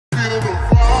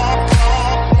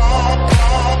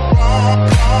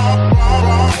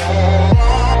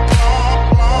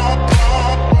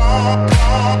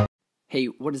Hey,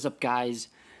 what is up, guys?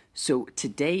 So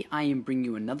today I am bringing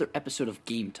you another episode of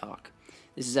Game Talk.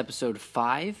 This is episode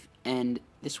 5, and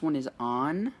this one is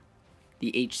on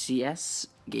the HCS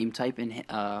game type and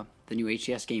the new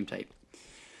HCS game type.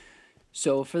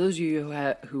 So for those of you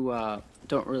who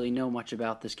don't really know much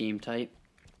about this game type,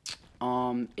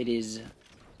 it is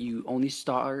you only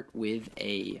start with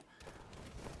a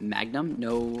Magnum,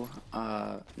 no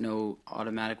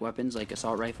automatic weapons like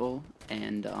assault rifle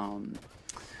and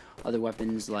other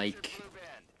weapons like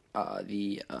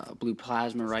the blue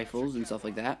plasma rifles and stuff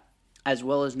like that, as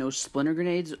well as no splinter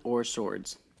grenades or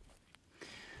swords.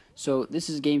 So this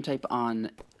is game type on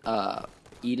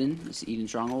Eden. This is Eden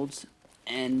Strongholds,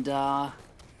 and so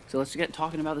let's get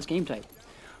talking about this game type.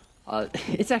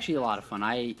 It's actually a lot of fun.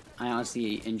 I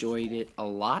honestly enjoyed it a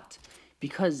lot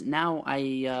because now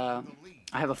I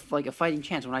have a fighting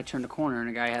chance when I turn the corner and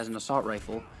a guy has an assault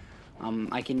rifle.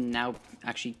 I can now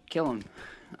actually kill him.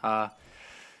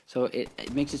 So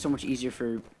it makes it so much easier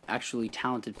for actually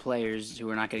talented players who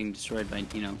are not getting destroyed by,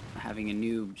 having a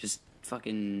noob just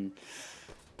fucking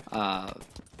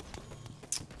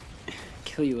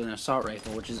kill you with an assault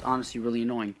rifle, which is honestly really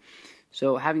annoying.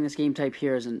 So having this game type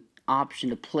here as an option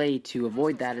to play to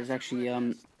avoid that is actually,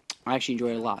 I actually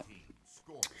enjoy it a lot.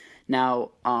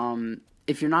 Now,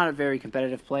 if you're not a very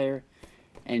competitive player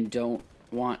and don't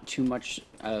want too much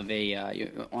of a,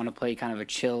 you want to play kind of a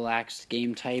chillax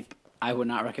game type, I would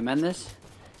not recommend this.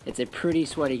 It's a pretty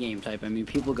sweaty game type. I mean,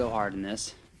 people go hard in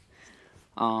this.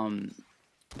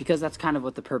 Because that's kind of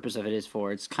what the purpose of it is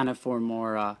for. It's kind of for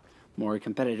more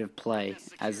competitive play,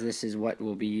 as this is what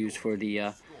will be used for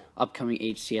the upcoming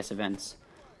HCS events.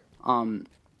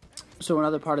 So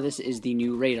another part of this is the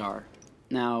new radar.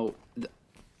 Now,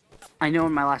 I know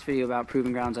in my last video about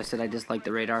Proving Grounds I said I disliked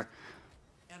the radar,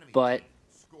 but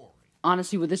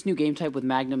honestly, with this new game type with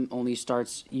Magnum only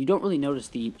starts, you don't really notice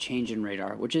the change in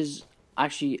radar, which is I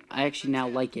actually now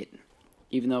like it.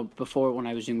 Even though before, when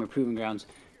I was doing my Proving Grounds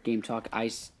game talk, I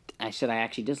said I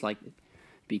actually disliked it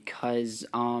because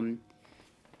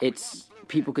it's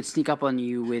people could sneak up on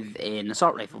you with an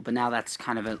assault rifle, but now that's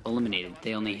kind of eliminated.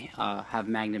 They only have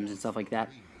magnums and stuff like that.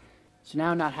 So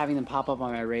now not having them pop up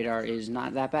on my radar is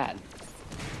not that bad.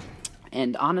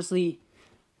 And honestly,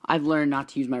 I've learned not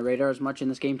to use my radar as much in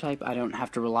this game type. I don't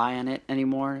have to rely on it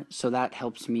anymore, so that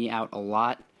helps me out a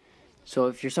lot. So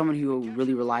if you're someone who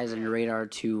really relies on your radar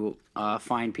to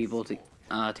find people to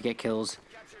get kills,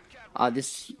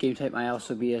 this game type might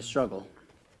also be a struggle.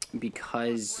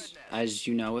 Because, as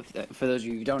you know, for those of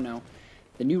you who don't know,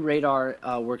 the new radar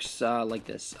works like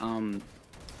this.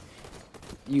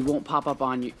 You won't pop up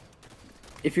on you.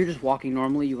 If you're just walking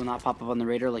normally, you will not pop up on the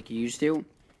radar like you used to.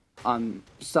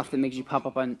 Stuff that makes you pop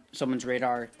up on someone's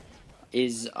radar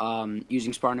is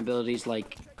using Spartan abilities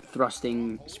like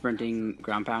thrusting, sprinting,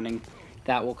 ground pounding.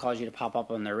 That will cause you to pop up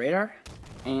on their radar.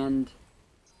 And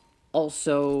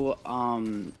also,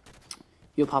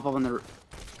 you'll pop up on the...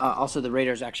 also, the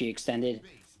radar is actually extended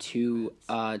to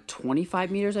 25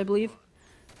 meters, I believe,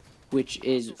 which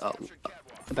is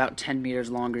about 10 meters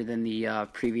longer than the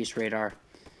previous radar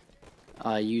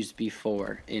used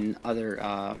before in other,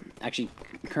 actually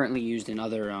currently used in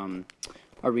other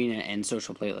arena and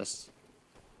social playlists.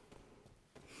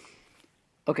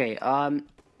 Okay,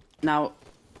 now,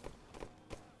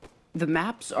 the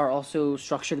maps are also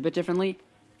structured a bit differently.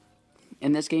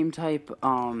 In this game type,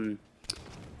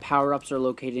 power-ups are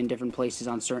located in different places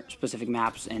on certain specific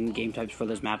maps and game types for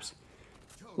those maps.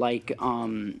 Like,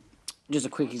 just a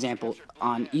quick example,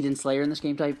 on Eden Slayer in this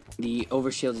game type, the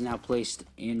overshield is now placed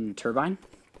in Turbine.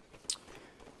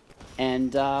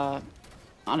 And,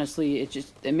 honestly,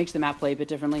 it makes the map play a bit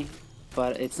differently,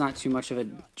 but it's not too much of a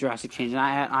drastic change, and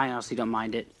I honestly don't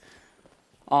mind it.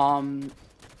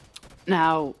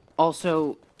 Now,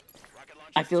 also,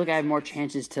 I feel like I have more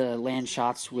chances to land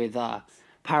shots with,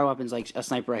 power weapons like a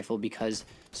sniper rifle because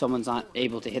someone's not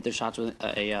able to hit their shots with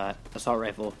a assault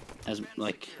rifle as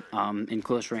in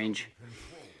close range.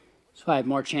 So I have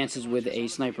more chances with a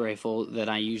sniper rifle that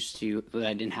I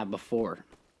didn't have before.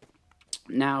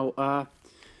 Now,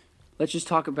 let's just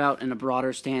talk about in a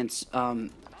broader stance.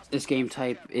 This game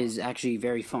type is actually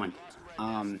very fun.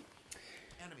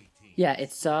 Yeah,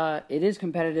 it is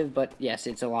competitive, but yes,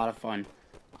 it's a lot of fun.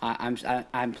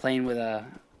 I'm playing with a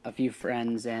few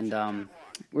friends and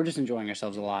we're just enjoying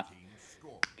ourselves a lot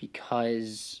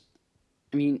because,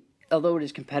 I mean, although it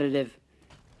is competitive,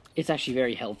 it's actually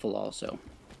very helpful also.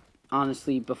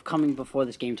 Honestly, coming before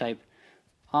this game type,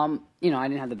 I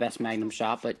didn't have the best Magnum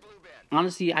shot, but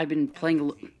honestly, I've been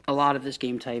playing a lot of this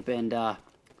game type, and I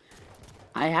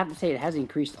have to say it has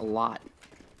increased a lot.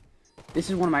 This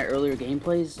is one of my earlier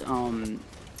gameplays.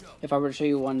 if I were to show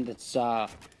you one that's my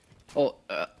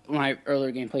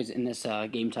earlier gameplays in this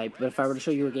game type, but if I were to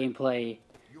show you a gameplay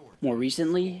more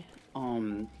recently,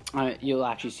 you'll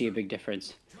actually see a big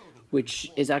difference,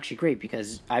 which is actually great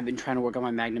because I've been trying to work on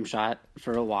my Magnum shot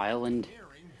for a while, and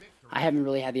I haven't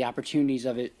really had the opportunities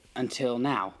of it until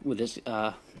now with this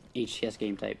HCS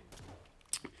game type.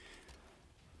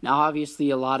 Now,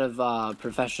 obviously, a lot of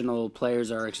professional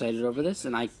players are excited over this,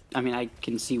 and I mean, I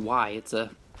can see why. It's a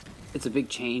big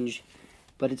change,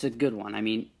 but it's a good one. I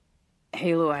mean,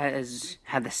 Halo has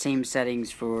had the same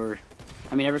settings for,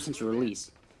 ever since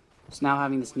release. So now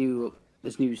having this new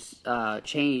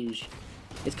change,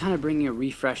 it's kind of bringing a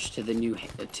refresh to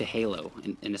to Halo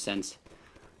in a sense.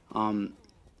 I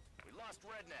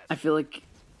feel like,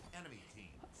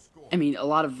 a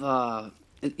lot of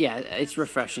yeah, it's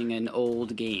refreshing an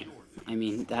old game.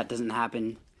 That hasn't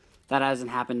happened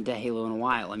to Halo in a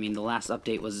while. The last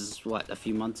update was, what, a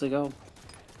few months ago?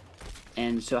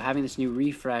 And so having this new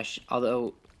refresh,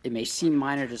 although it may seem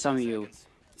minor to some of you,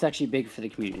 it's actually big for the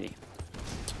community.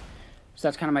 So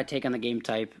that's kind of my take on the game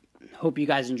type. Hope you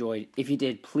guys enjoyed. If you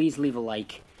did, please leave a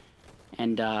like,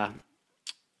 and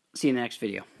see you in the next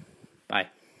video.